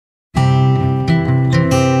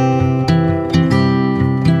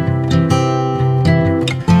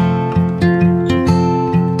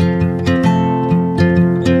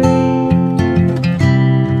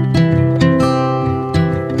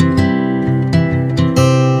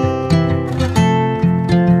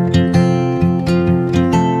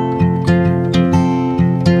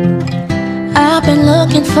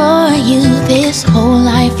looking for you this whole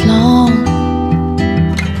life long.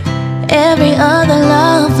 Every other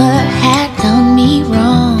lover had done me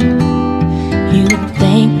wrong. You'd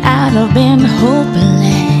think I'd have been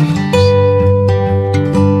hopeless,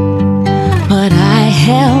 but I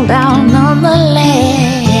held out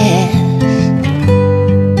nonetheless.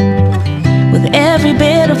 With every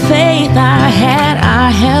bit of faith I had, I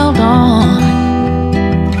held on.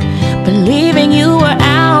 Believing you were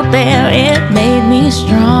out there, it made me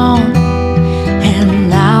strong. And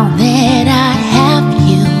now that I have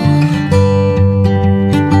you,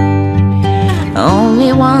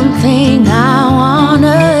 only one thing I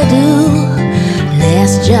wanna do,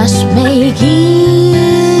 let's just make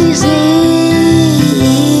easy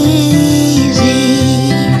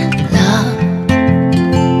love.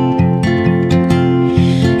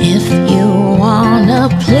 If you wanna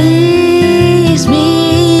please me,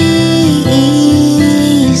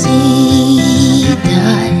 easy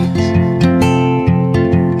does.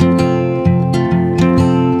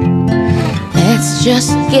 Let's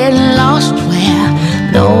just get lost where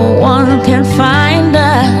no one can find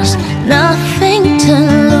us. Nothing to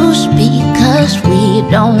lose because we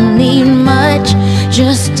don't need much.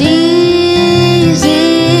 Just easy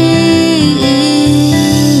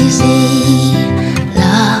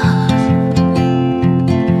love.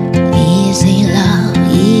 Easy love,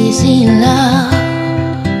 easy love.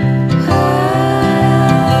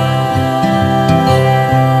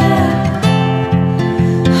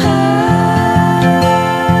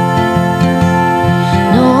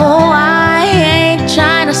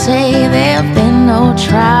 Say there've been no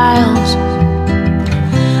trials,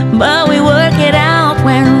 but we work it out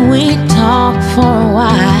when we talk for a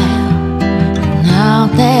while. Now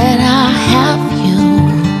that I have you,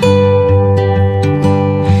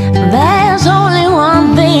 there's only one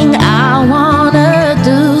thing I wanna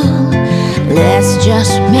do. Let's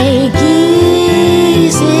just make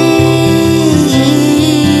easy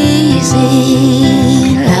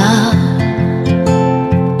love.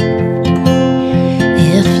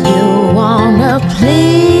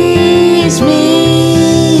 Please me,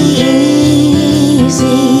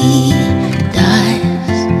 easy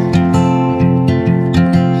does.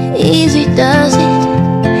 Easy does it.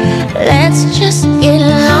 Let's just get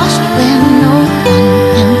lost where no one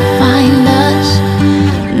can find us.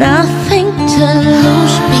 Nothing to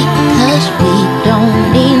lose because we don't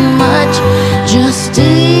need much. Just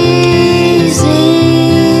easy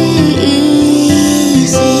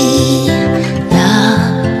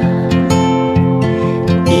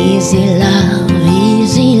easy love,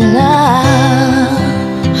 easy love.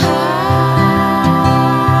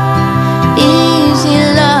 Easy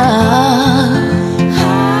love.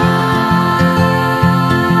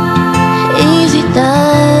 Easy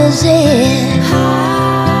does it.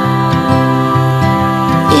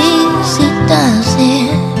 Easy does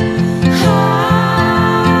it.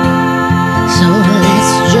 So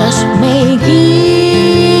let's just make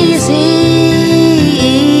easy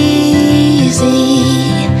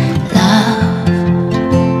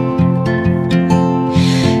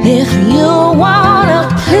if you wanna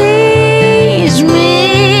please me,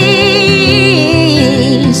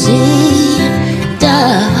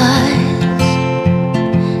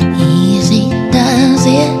 easy does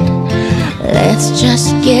it. Let's just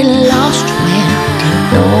get lost where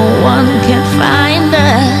no one can find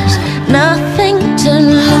us. Nothing to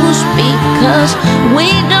lose because we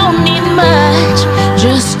don't need much.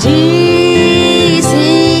 Just easy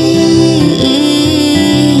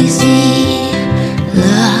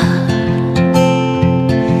love.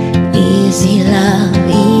 Easy love,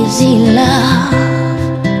 easy love.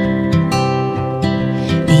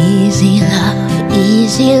 Easy love,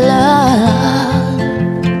 easy love.